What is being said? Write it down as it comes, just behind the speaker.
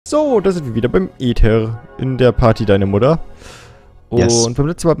So, da sind wir wieder beim Äther in der Party Deine Mutter. Und Yes. beim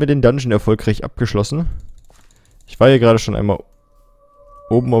letzten Mal haben wir den Dungeon erfolgreich abgeschlossen. Ich war hier gerade schon einmal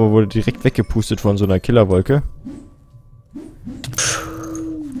oben, aber wurde direkt weggepustet von so einer Killerwolke.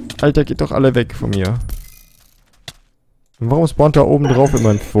 Alter, geht doch alle weg von mir. Und warum spawnt da oben drauf immer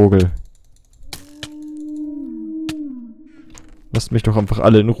ein Vogel? Lasst mich doch einfach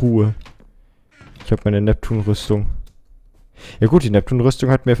alle in Ruhe. Ich habe meine Neptun-Rüstung. Ja gut, die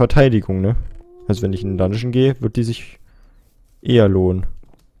Neptun-Rüstung hat mehr Verteidigung, ne? Also wenn ich in den Dungeon gehe, wird die sich eher lohnen.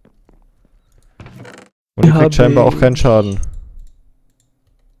 Und die kriegt scheinbar auch keinen Schaden.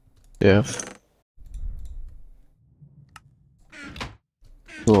 Ja.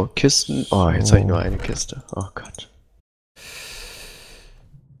 So, Kisten. Oh, jetzt habe ich nur eine Kiste. Oh Gott.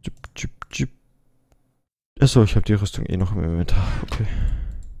 Achso, ich habe die Rüstung eh noch im Inventar. Okay.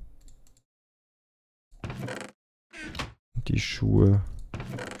 Die Schuhe.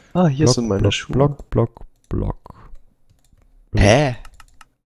 Ah, hier Block, sind meine Block, Schuhe. Block. Hä?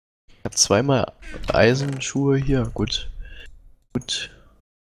 Ich habe zweimal Eisenschuhe hier. Gut. Gut.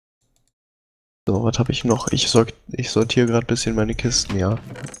 So, was habe ich noch? Ich sortiere gerade ein bisschen meine Kisten, ja.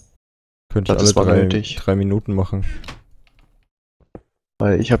 Könnte ich Das war alle nötig. 3 Minuten machen.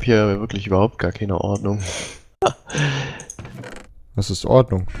 Weil ich habe hier wirklich überhaupt gar keine Ordnung. Das ist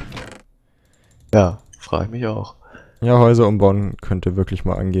Ordnung. Ja, frage ich mich auch. Ja, Häuser umbauen könnte wirklich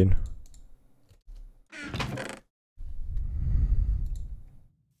mal angehen.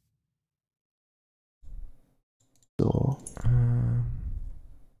 So.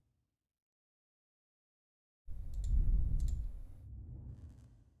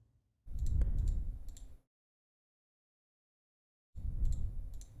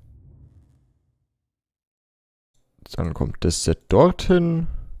 Dann kommt das Set dorthin.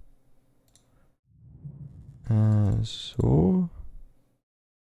 So.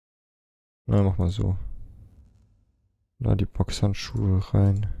 Na, mach mal so. Da die Boxhandschuhe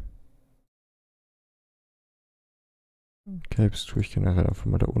rein. Capes tue ich generell einfach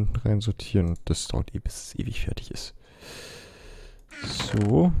mal da unten rein sortieren. Und das dauert eh, bis es ewig fertig ist.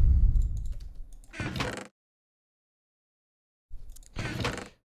 So.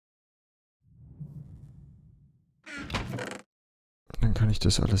 Dann kann ich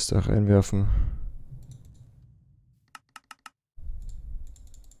das alles da reinwerfen.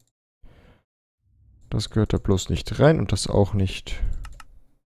 Das gehört da bloß nicht rein und das auch nicht.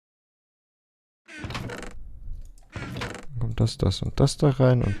 Dann kommt das und das da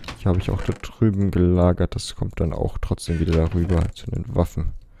rein und hier habe ich auch da drüben gelagert. Das kommt dann auch trotzdem wieder darüber zu den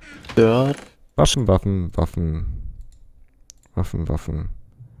Waffen. Ja. Waffen.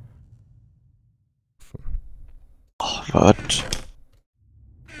 Oh, was?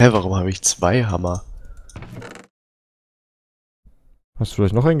 Hä, warum habe ich 2 Hammer? Hast du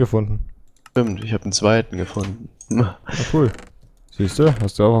vielleicht noch einen gefunden? Stimmt, ich habe einen zweiten gefunden. Na cool. Siehst du,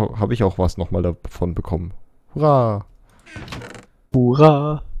 habe ich auch was nochmal davon bekommen. Hurra!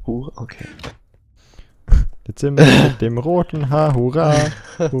 Hurra! Hurra! Okay. Der Zimmel mit dem roten Haar, hurra!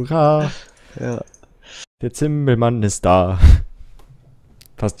 Hurra! Ja. Der Zimmelmann ist da.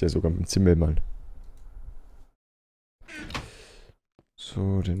 Passt ja sogar mit dem Zimmelmann.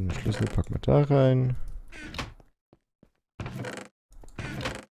 So, den Schlüssel packen wir da rein.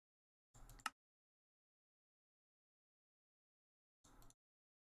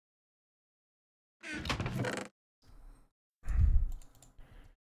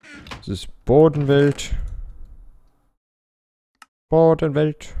 Das ist Bodenwelt.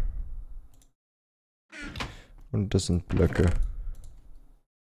 Bodenwelt. Und das sind Blöcke.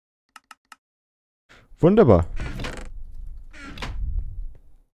 Wunderbar.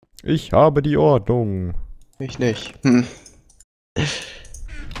 Ich habe die Ordnung. Ich nicht. Hm.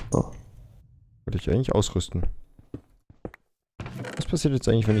 Wollte ich eigentlich ausrüsten. Was passiert jetzt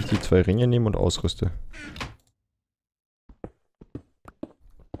eigentlich, wenn ich die 2 Ringe nehme und ausrüste?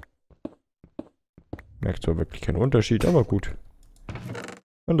 Merkt zwar wirklich keinen Unterschied, aber gut.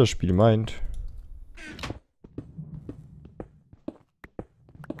 Wenn das Spiel meint.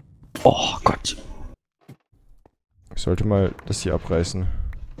 Oh Gott. Ich sollte mal das hier abreißen.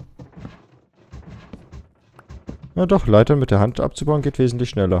 Na doch, Leitern mit der Hand abzubauen geht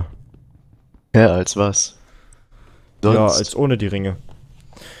wesentlich schneller. Ja, als was? Sonst? Ja, als ohne die Ringe.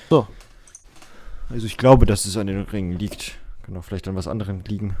 So. Also ich glaube, dass es an den Ringen liegt. Kann auch vielleicht an was anderem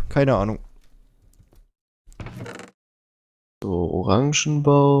liegen. Keine Ahnung. So,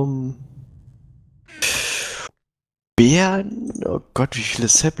 Orangenbaum. Beeren. Oh Gott, wie viele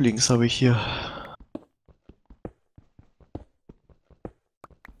Saplings habe ich hier?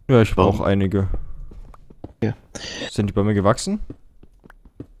 Ja, ich brauche einige. Ja. Sind die bei mir gewachsen?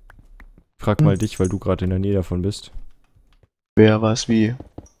 Frag mal dich, weil du gerade in der Nähe davon bist. Wer was wie?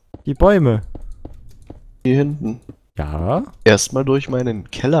 Die Bäume. Hier hinten. Ja? Erstmal durch meinen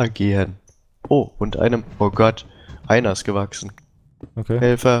Keller gehen. Oh, und einem. Oh Gott. Einer ist gewachsen. Okay.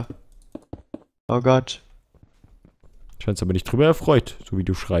 Hilfe. Oh Gott. Scheinst aber nicht drüber erfreut, so wie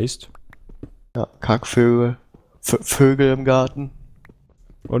du schreist. Ja, Kackvögel. Vögel im Garten.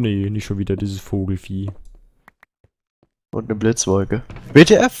 Oh nee, nicht schon wieder dieses Vogelvieh. Und eine Blitzwolke.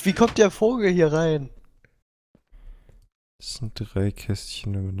 WTF, wie kommt der Vogel hier rein? Das sind 3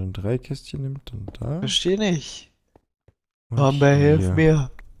 Kästchen. Wenn man dann 3 Kästchen nimmt, dann da. Versteh nicht. Und Zombey, hilf hier.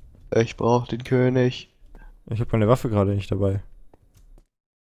 mir. Ich brauch den König. Ich habe meine Waffe gerade nicht dabei.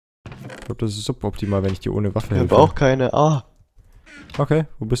 Ich glaube, das ist suboptimal, wenn ich dir ohne Waffe Ich helfe. hab auch keine. Ah, Okay,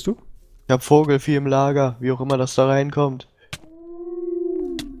 wo bist du? ich hab Vogelvieh im Lager. Wie auch immer das da reinkommt.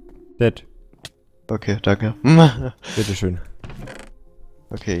 Dead. Okay, danke. Bitteschön.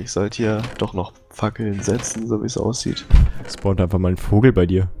 Okay, ich sollte hier doch noch Fackeln setzen, so wie es aussieht. Spawnt einfach mal ein Vogel bei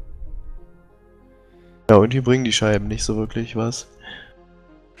dir. Ja, und hier bringen die Scheiben nicht so wirklich was.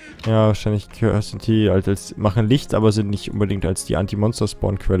 Ja, wahrscheinlich sind die als machen Licht, aber sind nicht unbedingt als die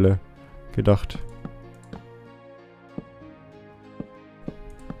Anti-Monster-Spawn-Quelle gedacht.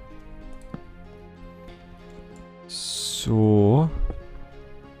 So.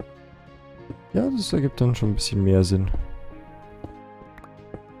 Ja, das ergibt dann schon ein bisschen mehr Sinn.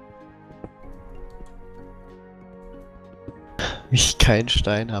 Ich keinen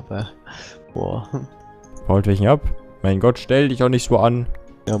Stein habe. Boah. Baut welchen ab? Mein Gott, stell dich auch nicht so an.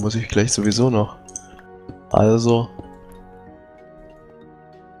 Ja, muss ich gleich sowieso noch. Also.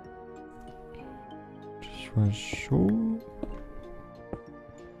 Ich mal so.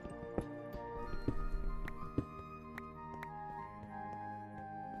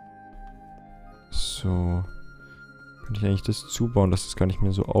 So. Könnte ich eigentlich das zubauen, dass es gar nicht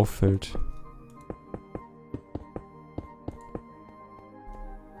mehr so auffällt.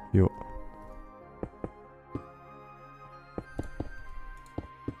 Jo.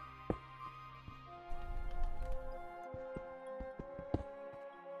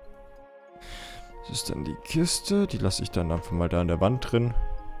 Das ist dann die Kiste. Die lasse ich dann einfach mal da an der Wand drin.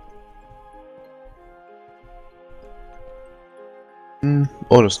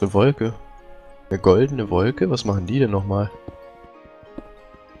 Oh, das ist eine Wolke. Eine goldene Wolke? Was machen die denn nochmal?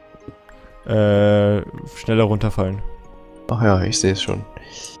 Schneller runterfallen. Ach ja, ich sehe es schon.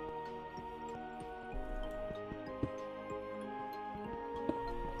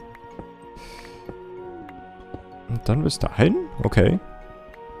 Und dann bis dahin? Okay.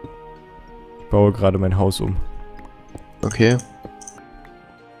 Ich baue gerade mein Haus um. Okay.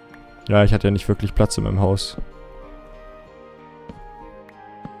 Ja, ich hatte ja nicht wirklich Platz in meinem Haus.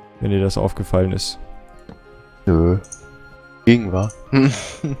 Wenn dir das aufgefallen ist. Nö. Ging war.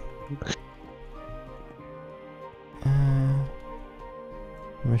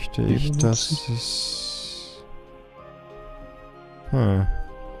 Möchte ich, dass es...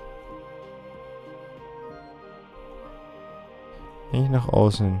 Eigentlich nach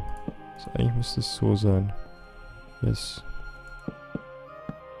außen. Also eigentlich müsste es so sein. Yes.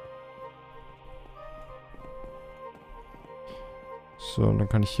 So, und dann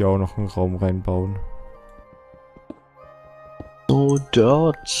kann ich hier auch noch einen Raum reinbauen. So,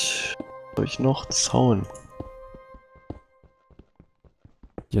 dort. Soll ich noch Zaun?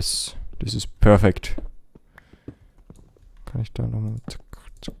 Yes, this is perfect. Kann ich da nochmal... Zack,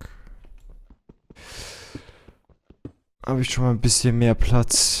 zack. Habe ich schon mal ein bisschen mehr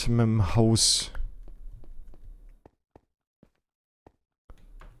Platz in meinem Haus.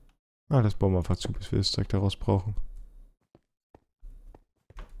 Ah, das bauen wir einfach zu, bis wir es direkt daraus brauchen.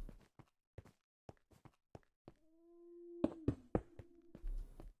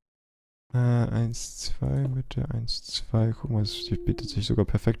 Eins, zwei, Mitte, 1, 2. Guck mal, das bietet sich sogar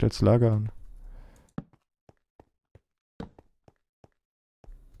perfekt als Lager an.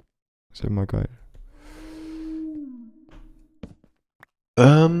 Ist ja immer geil.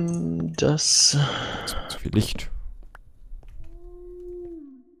 Das... Zu viel Licht.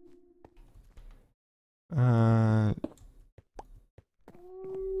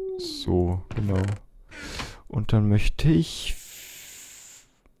 So, genau. Und dann möchte ich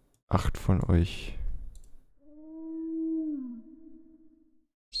 8 von euch.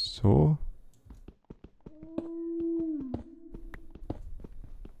 So.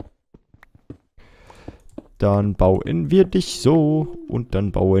 Dann bauen wir dich so. Und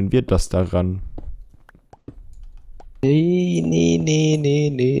dann bauen wir das daran. Nee, nee, nee, nee,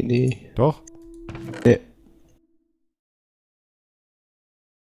 nee, nee. Doch? Nee.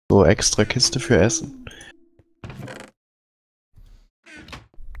 So, extra Kiste für Essen.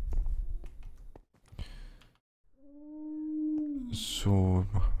 So.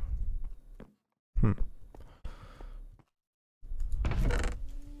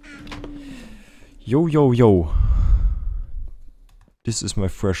 Yo, yo, yo. This is my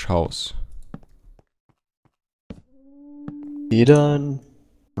fresh house. Jeder.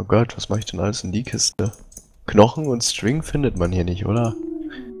 Oh Gott, was mache ich denn alles in die Kiste? Knochen und String findet man hier nicht, oder?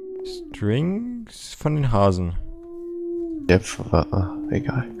 Strings von den Hasen. Ja,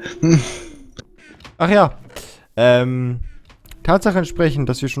 egal. Ach ja. Tatsache entsprechend,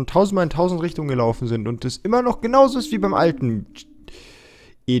 dass wir schon 1000-mal in 1000 Richtungen gelaufen sind und es immer noch genauso ist wie beim alten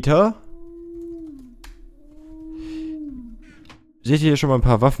Ether. Seht ihr hier schon mal ein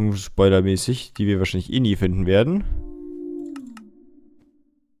paar Waffen, spoilermäßig, die wir wahrscheinlich eh nie finden werden.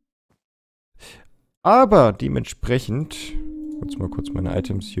 Aber dementsprechend... mal kurz meine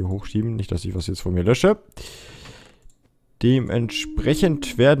Items hier hochschieben, nicht, dass ich was jetzt von mir lösche.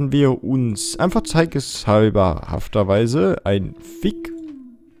 Dementsprechend werden wir uns einfach zeigeshalberhafterweise ein Fick.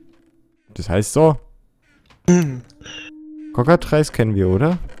 Das heißt so. Cockatreis kennen wir,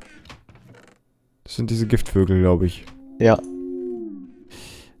 oder? Das sind diese Giftvögel, glaube ich. Ja.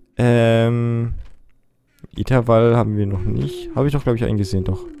 Intervall haben wir noch nicht. Habe ich doch, glaube ich, eingesehen,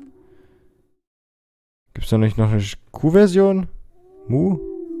 doch. Gibt es da nicht noch eine Kuhversion? Mu?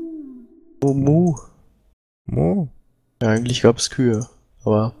 Oh, Mu. Mo? Ja, eigentlich gab es Kühe.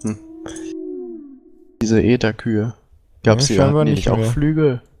 Aber, diese Äther-Kühe. Gab's Ja, die, scheinbar hatten die nicht nicht auch mehr.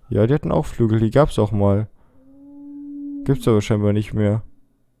 Flügel? Ja, die hatten auch Flügel, die gab's auch mal. Gibt's aber scheinbar nicht mehr.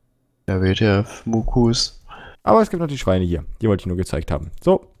 Ja, WTF, Mukus. Aber es gibt noch die Schweine hier. Die wollte ich nur gezeigt haben.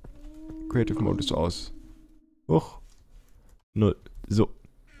 So. Creative Mode ist so aus. Hoch. 0. So.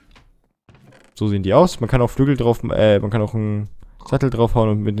 So sehen die aus. Man kann auch Flügel drauf, man kann auch einen Sattel draufhauen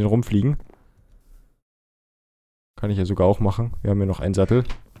und mit denen rumfliegen. Kann ich ja sogar auch machen. Wir haben ja noch einen Sattel,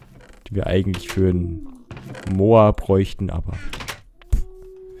 den wir eigentlich für einen Moa bräuchten, aber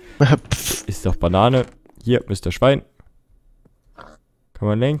ist doch Banane. Hier, Mr. Schwein. Kann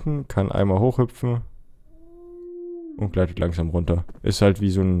man lenken, kann einmal hochhüpfen und gleitet langsam runter. Ist halt wie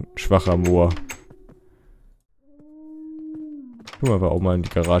so ein schwacher Moa. Können wir aber auch mal in die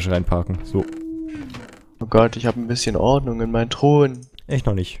Garage reinparken. So. Oh Gott, ich habe ein bisschen Ordnung in meinen Truhen. Echt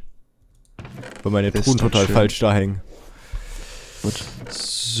noch nicht. Weil meine Ist Truhen doch total schön. falsch da hängen. Gut.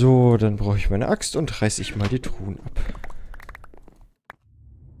 So, dann brauche ich meine Axt und reiße ich mal die Truhen ab.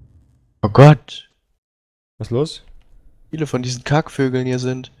 Oh Gott, Was los? viele von diesen Kackvögeln hier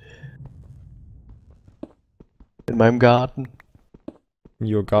sind. In meinem Garten.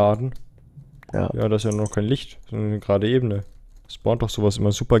 In your garden. Ja. Ja, das ist ja noch kein Licht, sondern eine gerade Ebene. Spawnt doch sowas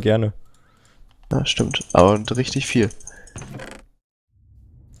immer super gerne. Ja, stimmt. Aber und richtig viel.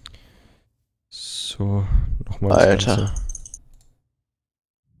 So, nochmal das Alter. Ganze.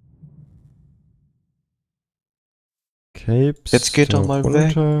 Capes. Jetzt geht doch mal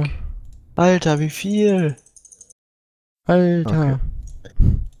runter. weg. Alter, wie viel? Alter.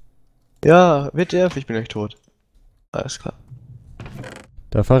 Ja, WTF, ich bin gleich tot. Alles klar.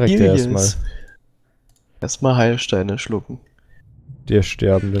 Da verreckt er erstmal. Erstmal Heilsteine schlucken. Der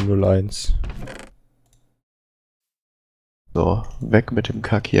sterbende 01. So, weg mit dem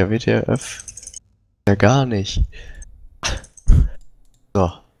Kack hier, WTF. Ja, gar nicht.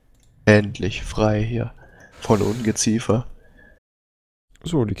 So, endlich frei hier. Von Ungeziefer.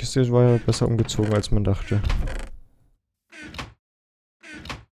 So, die Kiste war ja besser umgezogen, als man dachte.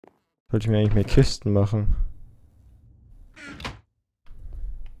 Sollte ich mir eigentlich mehr Kisten machen?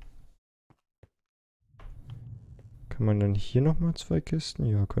 Kann man dann hier nochmal 2 Kisten?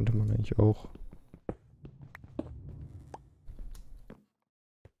 Ja, könnte man eigentlich auch.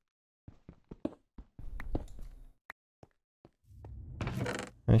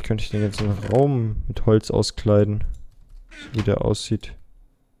 Eigentlich könnte ich den ganzen Raum mit Holz auskleiden. So wie der aussieht.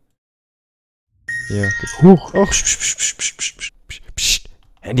 Ja, Huch. Och. Psst.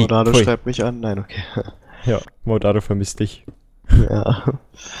 Handy. Modado Pfui. schreibt mich an. Nein, okay. Ja, Modado vermisst dich. Ja.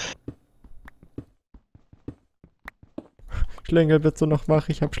 Schlängelwitze noch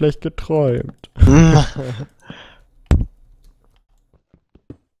machen, ich hab schlecht geträumt.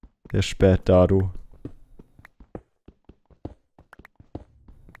 Der spät Dado.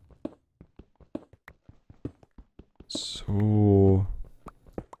 So.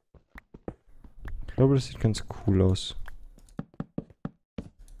 Ich glaube, das sieht ganz cool aus.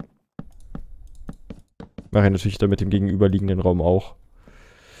 Mache ich natürlich dann mit dem gegenüberliegenden Raum auch.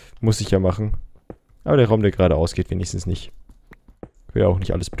 Muss ich ja machen. Aber der Raum, der gerade ausgeht, wenigstens nicht. Ich will ja auch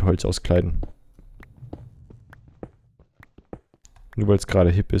nicht alles mit Holz auskleiden. Nur weil es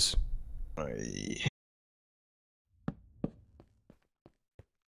gerade hip ist.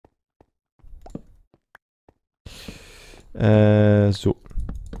 So.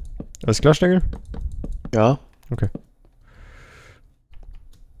 Alles klar, Stängel? Ja. Okay.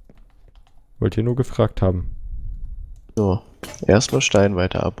 Wollt ihr nur gefragt haben. So. Erstmal Stein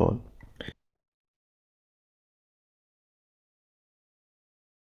weiter abbauen.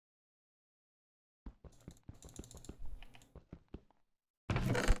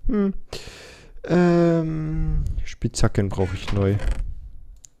 Spitzhacken brauche ich neu.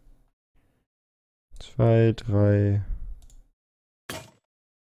 2, 3.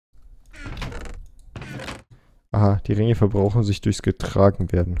 Aha, die Ringe verbrauchen sich durchs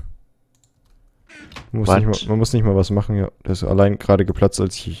getragen werden. Man muss nicht mal was machen, ja. Das ist allein gerade geplatzt,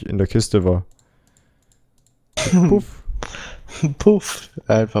 als ich in der Kiste war. Puff. Puff.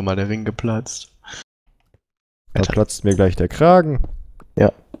 Einfach mal der Ring geplatzt. Da platzt mir gleich der Kragen.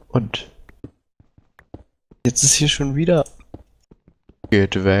 Ja, und jetzt ist hier schon wieder.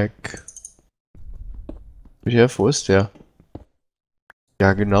 Geht weg. Ja, wo ist der?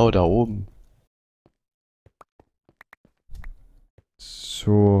 Ja, genau, da oben.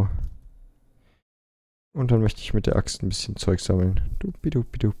 So. Und dann möchte ich mit der Axt ein bisschen Zeug sammeln.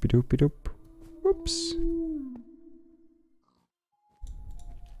 Dupidupidupidupidup. Ups.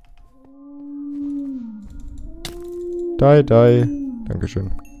 Die.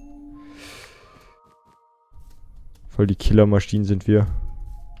 Dankeschön. Voll die Killermaschinen sind wir.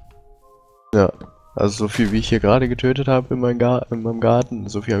 Ja, also so viel wie ich hier gerade getötet habe in meinem Garten,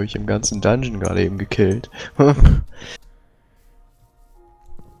 so viel habe ich im ganzen Dungeon gerade eben gekillt. Das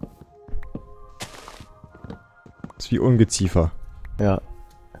ist wie Ungeziefer. Ja.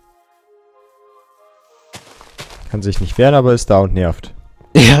 Kann sich nicht wehren, aber ist da und nervt.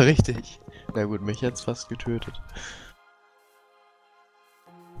 Ja, richtig. Na gut, mich hat's fast getötet.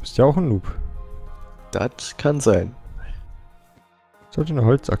 Du bist ja auch ein Noob. Das kann sein. Ich sollte eine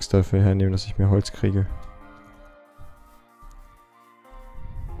Holzaxt dafür hernehmen, dass ich mehr Holz kriege.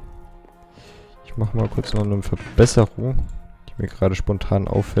 Ich mache mal kurz noch eine Verbesserung, die mir gerade spontan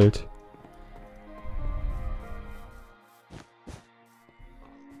auffällt.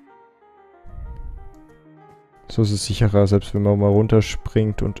 So ist es sicherer, selbst wenn man mal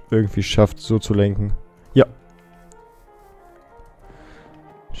runterspringt und irgendwie schafft, so zu lenken. Ja.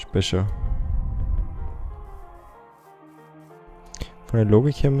 Speicher. Von der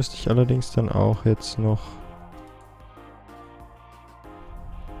Logik her müsste ich allerdings dann auch jetzt noch...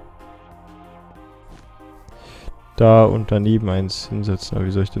 da und daneben eins hinsetzen. Aber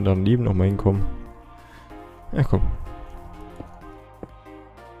wie soll ich denn daneben nochmal hinkommen? Ja, komm.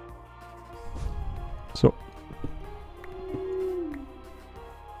 So.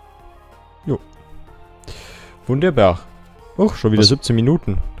 Jo. Wunderbar. Och, schon wieder 17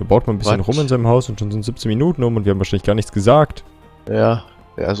 Minuten. Da baut man ein bisschen rum in seinem Haus und schon sind 17 Minuten um und wir haben wahrscheinlich gar nichts gesagt. Ja,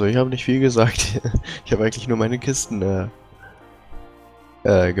 also ich habe nicht viel gesagt. Ich habe eigentlich nur meine Kisten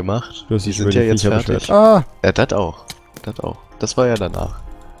gemacht. Du hast Die dich sind über ja die jetzt Viecher fertig. beschwert. Ah! Ja, das auch. Das auch. Das war ja danach.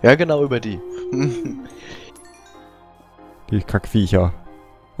 Ja, genau über die. Die Kackviecher.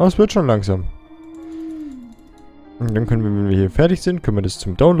 Aber es wird schon langsam. Und dann können wir, wenn wir hier fertig sind, können wir das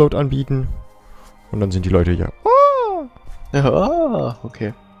zum Download anbieten. Und dann sind die Leute hier. Oh! Ja,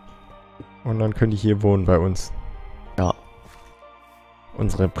 okay. Und dann können die hier wohnen bei uns. Ja.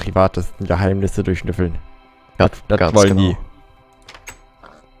 Unsere privatesten Geheimnisse durchschnüffeln. Ja, das wollen genau. die.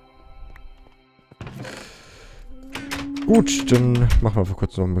 Gut, dann machen wir für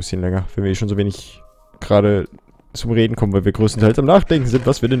kurz noch ein bisschen länger, wenn wir schon so wenig gerade zum Reden kommen, weil wir größtenteils am Nachdenken sind,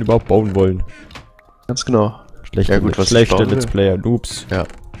 was wir denn überhaupt bauen wollen. Ganz genau. Schlechte, Ja, gut, was schlechte ich bauen will. Let's Player, Noobs. Ja,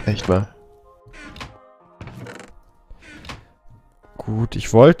 echt mal. Gut,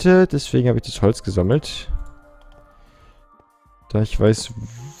 ich wollte, deswegen habe ich das Holz gesammelt. Da ich weiß,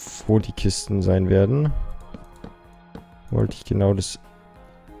 wo die Kisten sein werden, wollte ich genau das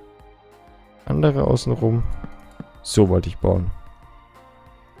andere außenrum. So wollte ich bauen.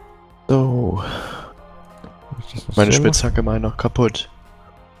 So. Meine so Spitzhacke mal noch kaputt.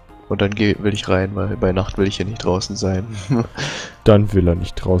 Und dann will ich rein, weil bei Nacht will ich hier nicht draußen sein. Dann will er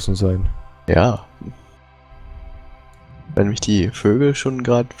nicht draußen sein. Ja. Wenn mich die Vögel schon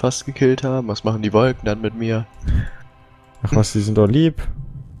gerade fast gekillt haben, was machen die Wolken dann mit mir? Ach was, die sind doch lieb.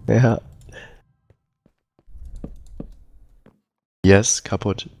 Ja. Yes,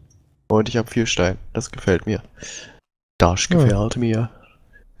 kaputt. Und ich habe viel Stein. Das gefällt mir. Das gefällt mir.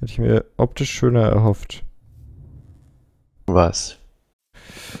 Hätte ich mir optisch schöner erhofft. Was?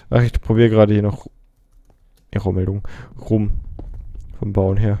 Ach, ich probiere gerade hier noch Errormeldung rum. Vom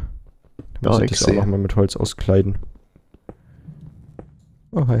Bauen her. Da muss ich das auch nochmal mit Holz auskleiden.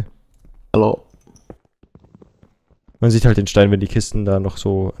 Oh, hi. Hallo. Man sieht halt den Stein, wenn die Kisten da noch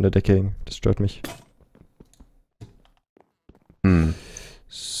so an der Decke hängen. Das stört mich. Hm.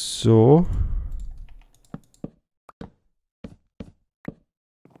 So.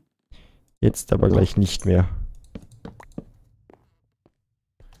 Jetzt aber gleich nicht mehr.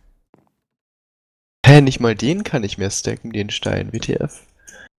 Hä, nicht mal den kann ich mehr stacken, den Stein. WTF?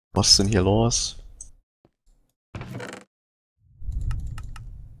 Was ist denn hier los?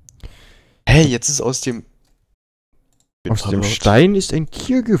 Hey, jetzt ist aus dem... Aus dem Stein ist ein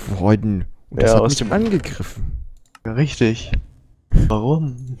Tier geworden. Und das Ja, hat aus mich dem... angegriffen. Ja, richtig.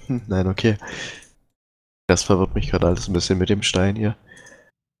 Warum? Nein, okay. Das verwirrt mich gerade alles ein bisschen mit dem Stein hier.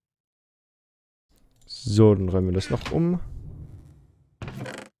 So, dann räumen wir das noch um.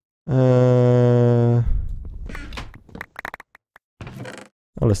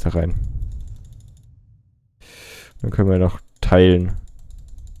 Alles da rein. Dann können wir noch teilen.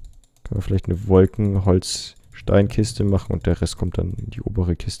 Können wir vielleicht eine Wolken-Holz-Steinkiste machen und der Rest kommt dann in die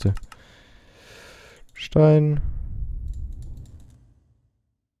obere Kiste. Stein.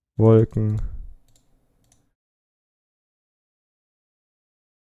 Wolken.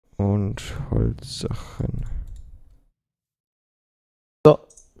 Und Holzsachen. So.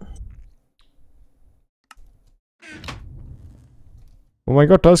 Oh mein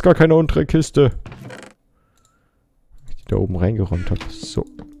Gott, da ist gar keine untere Kiste. Die da oben reingeräumt habe. So.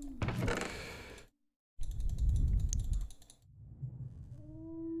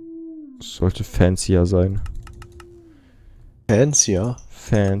 Sollte fancier sein. Fancier?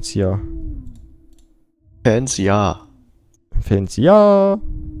 Fancier. Fancier. Fancier.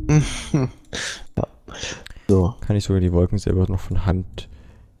 Ja. So. Kann ich sogar die Wolken selber noch von Hand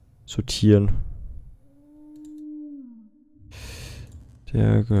sortieren.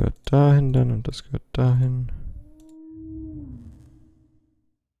 Der gehört dahin dann und das gehört dahin.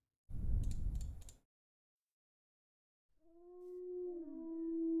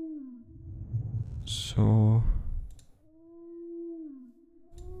 So.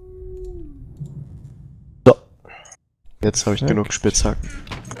 So. Jetzt habe ich genug Spitzhacken.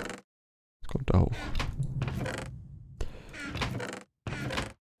 Das kommt da hoch.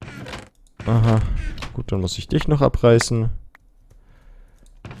 Aha. Gut, dann muss ich dich noch abreißen.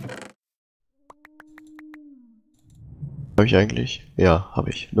 Habe ich eigentlich? Ja, habe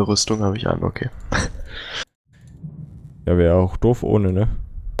ich. Eine Rüstung habe ich an, okay. Ja, wäre auch doof ohne, ne?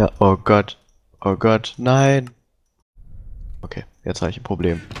 Ja, oh Gott. Oh Gott, nein. Okay, jetzt habe ich ein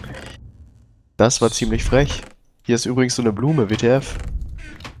Problem. Das war ziemlich frech. Hier ist übrigens so eine Blume, WTF.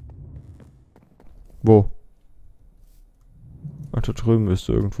 Wo? Ach, da drüben bist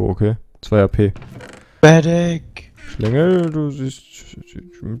du irgendwo, okay. 2 AP. Medic! Schlängel, du siehst...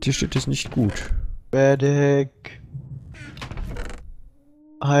 Mit dir steht es nicht gut. Medic!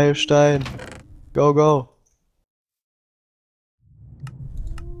 Heilstein! Go, go!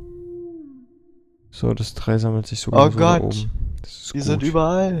 So, das 3 sammelt sich sogar Oh so da Gott! oben. Das ist Die gut. sind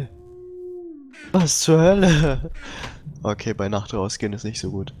überall! Was zur Hölle? Okay, bei Nacht rausgehen ist nicht so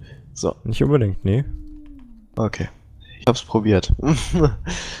gut. So, Nicht unbedingt, nee. okay. Ich hab's probiert. Ich würde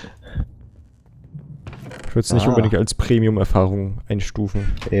es nicht Ah. unbedingt als Premium-Erfahrung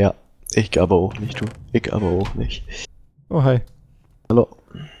einstufen. Ja, ich aber auch nicht, du. Ich aber auch nicht. Oh, hi. Hallo.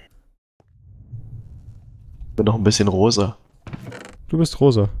 Bin noch ein bisschen rosa. Du bist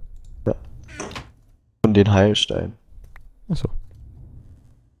rosa. Von den Heilsteinen. Achso.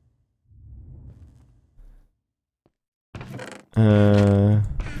 Könnte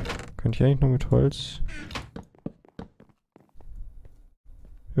ich eigentlich noch mit Holz?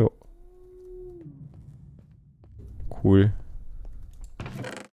 Jo. Cool.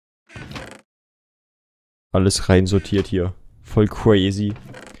 Alles rein sortiert hier. Voll crazy.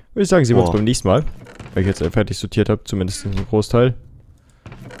 Würde ich sagen, sehen wir uns Boah. beim nächsten Mal. Weil ich jetzt fertig sortiert habe, zumindest einen Großteil.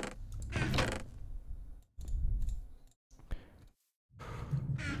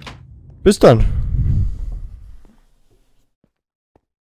 Bis dann.